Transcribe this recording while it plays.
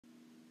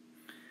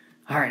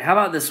All right, how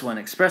about this one?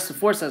 Express the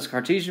force as a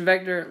Cartesian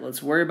vector.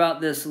 Let's worry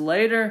about this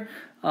later.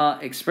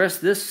 Express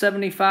this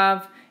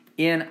 75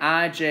 in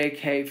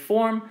IJK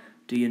form.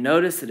 Do you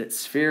notice that it's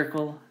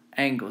spherical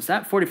angles?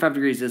 That 45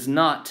 degrees is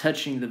not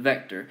touching the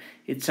vector.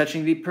 It's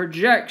touching the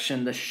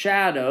projection, the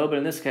shadow, but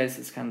in this case,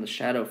 it's kind of the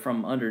shadow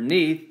from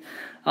underneath.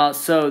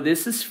 So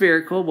this is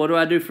spherical. What do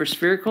I do for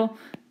spherical?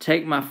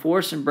 Take my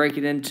force and break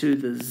it into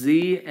the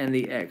z and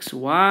the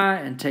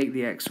xy, and take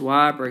the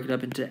xy, break it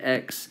up into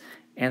x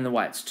and the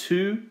y. It's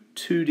two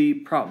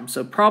 2D problems.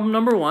 So problem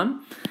number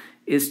one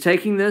is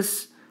taking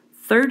this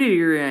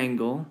 30-degree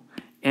angle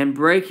and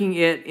breaking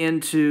it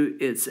into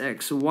its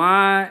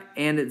xy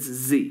and its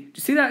z. Do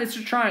you see that? It's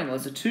a triangle.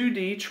 It's a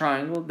 2D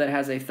triangle that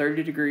has a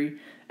 30-degree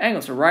angle.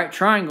 It's a right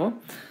triangle.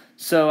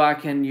 So I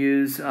can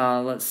use,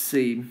 let's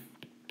see,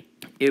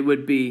 it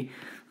would be,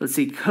 let's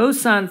see,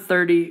 cosine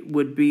 30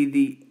 would be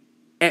the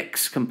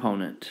x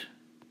component,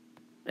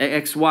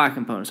 xy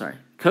component, sorry.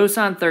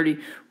 Cosine 30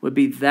 would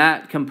be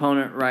that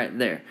component right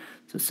there.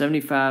 So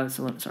 75,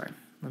 so let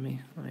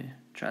me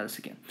try this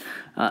again.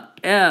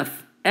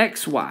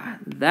 Fxy,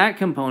 that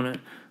component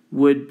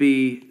would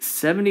be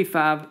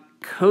 75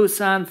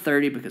 cosine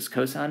 30 because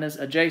cosine is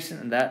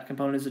adjacent and that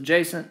component is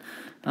adjacent.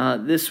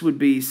 This would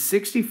be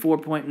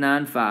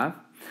 64.95.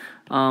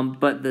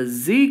 But the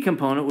z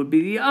component would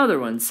be the other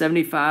one,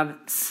 75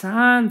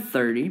 sine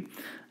 30.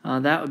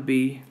 That would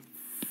be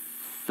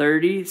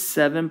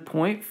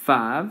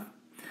 37.5.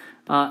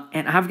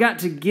 And I've got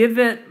to give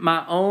it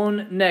my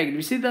own negative.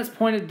 You see that's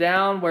pointed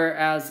down,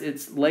 whereas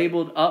it's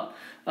labeled up.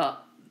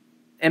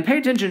 And pay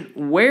attention,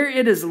 where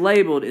it is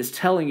labeled is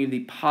telling you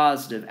the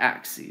positive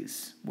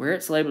axes. Where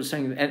it's labeled is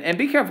telling you, and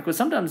be careful, because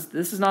sometimes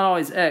this is not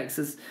always x.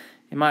 It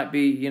might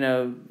be,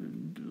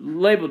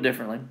 labeled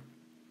differently.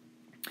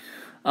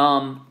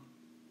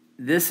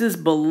 This is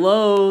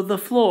below the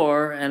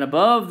floor, and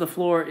above the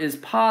floor is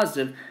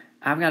positive.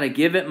 I've got to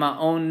give it my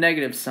own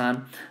negative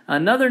sign.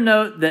 Another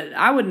note that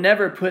I would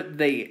never put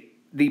the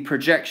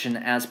projection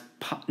as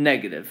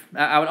negative.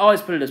 I would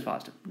always put it as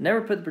positive.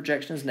 Never put the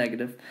projection as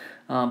negative.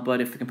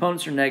 But if the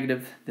components are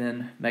negative,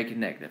 then make it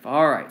negative.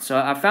 All right, so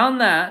I found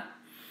that.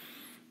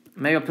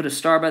 Maybe I'll put a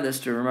star by this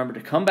to remember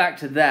to come back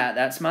to that.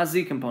 That's my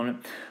z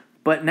component.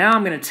 But now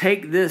I'm going to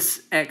take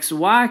this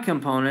xy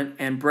component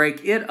and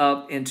break it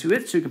up into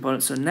its two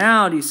components. So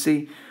now, do you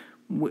see,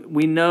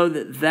 we know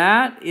that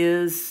that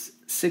is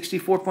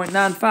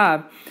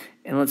 64.95,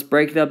 and let's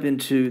break it up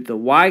into the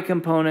y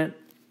component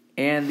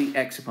and the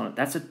x component.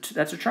 That's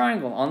a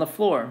triangle on the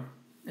floor.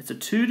 It's a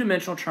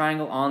two-dimensional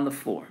triangle on the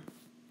floor.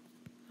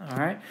 All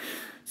right.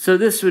 So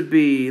this would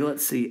be,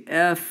 let's see,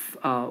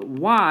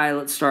 y,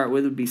 let's start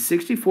with, would be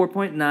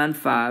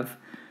 64.95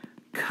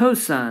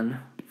 cosine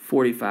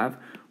 45,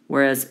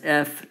 whereas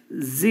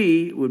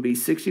fz would be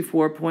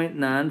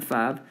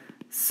 64.95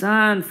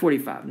 sine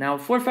 45. Now,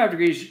 45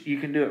 degrees, you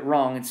can do it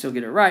wrong and still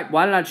get it right.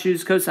 Why did I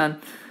choose cosine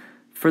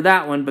for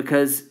that one?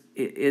 Because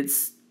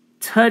it's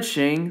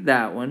touching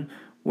that one,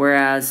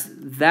 whereas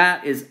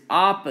that is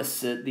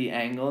opposite the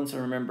angle. And so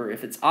remember,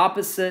 if it's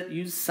opposite,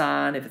 use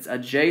sine. If it's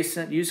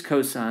adjacent, use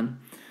cosine.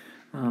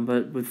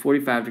 But with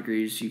 45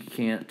 degrees, you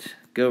can't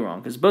go wrong,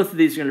 because both of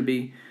these are going to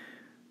be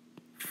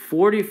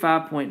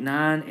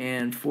 45.9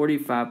 and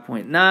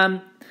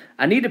 45.9.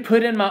 I need to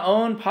put in my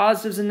own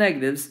positives and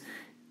negatives.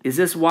 Is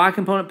this y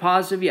component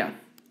positive? Yeah.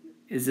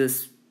 Is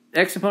this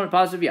x component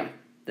positive? Yeah.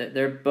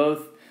 They're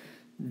both,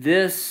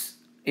 this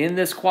in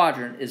this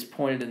quadrant is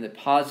pointed in the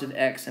positive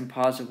x and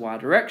positive y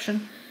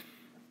direction.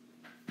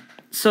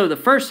 So the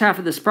first half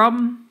of this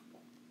problem,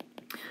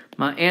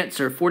 my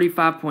answer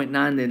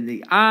 45.9 in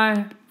the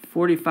I,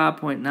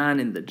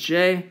 45.9 in the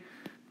j,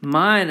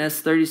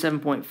 minus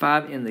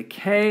 37.5 in the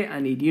k. I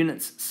need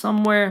units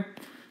somewhere,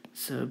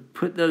 so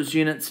put those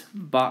units,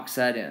 box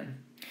that in.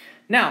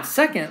 Now,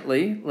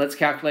 secondly, let's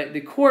calculate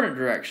the coordinate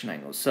direction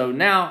angles. So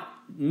now,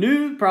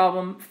 new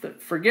problem,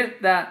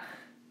 forget that.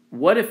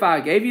 What if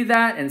I gave you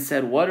that and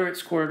said, what are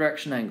its coordinate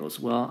direction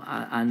angles? Well,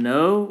 I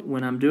know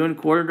when I'm doing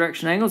coordinate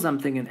direction angles, I'm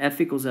thinking F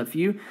equals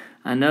FU.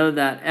 I know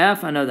that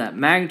F, I know that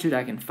magnitude,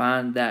 I can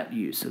find that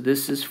U. So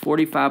this is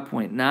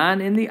 45.9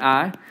 in the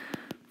I,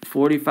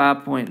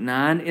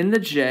 45.9 in the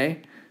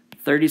J,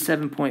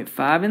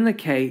 37.5 in the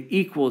K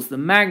equals the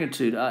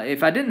magnitude.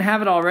 If I didn't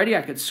have it already,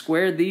 I could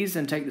square these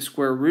and take the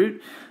square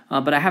root,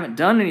 but I haven't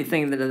done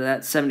anything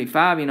that's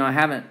 75. I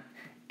haven't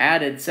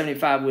added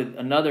 75 with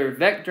another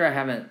vector. I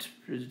haven't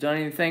done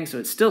anything, so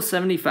it's still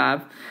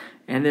 75.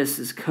 And this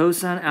is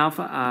cosine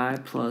alpha I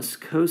plus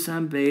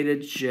cosine beta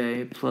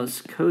J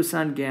plus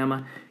cosine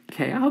gamma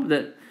K. I hope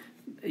that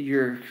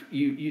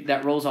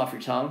that rolls off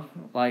your tongue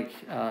like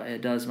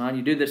it does mine.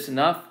 You do this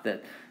enough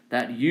that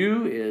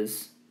U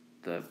is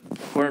the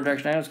coordinate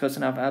direction angle,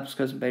 cosine alpha I plus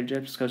cosine beta J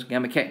plus cosine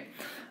gamma K.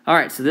 All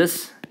right, so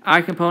this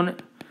I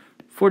component,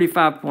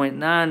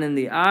 45.9 in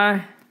the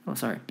I,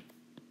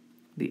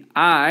 the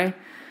I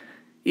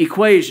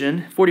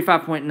equation,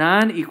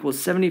 45.9 equals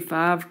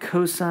 75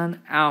 cosine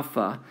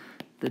alpha.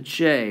 The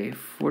J,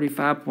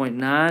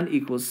 45.9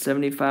 equals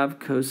 75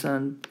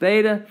 cosine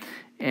beta.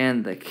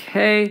 And the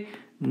K,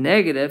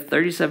 Negative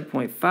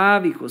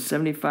 37.5 equals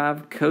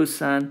 75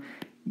 cosine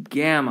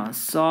gamma.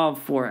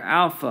 Solve for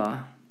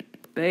alpha,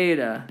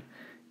 beta,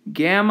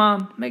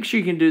 gamma. Make sure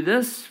you can do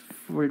this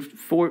for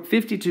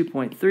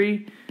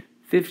 52.3,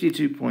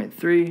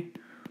 52.3,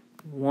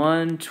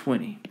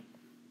 120.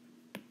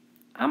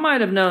 I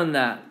might have known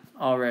that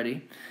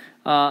already.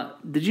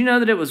 Did you know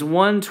that it was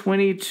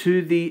 120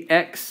 to the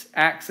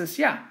x-axis?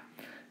 Yeah.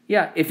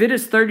 If it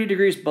is 30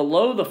 degrees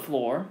below the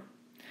floor,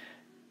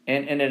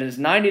 and it is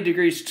 90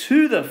 degrees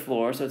to the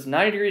floor, so it's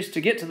 90 degrees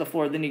to get to the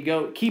floor, then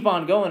you keep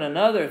on going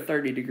another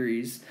 30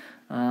 degrees.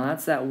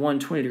 That's that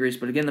 120 degrees.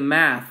 But again, the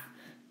math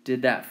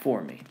did that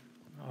for me.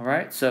 All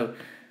right, so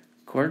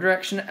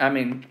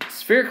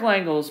spherical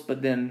angles,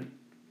 but then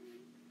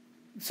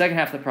the second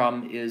half of the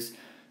problem is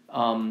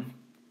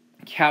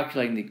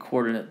calculating the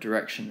coordinate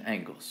direction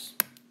angles.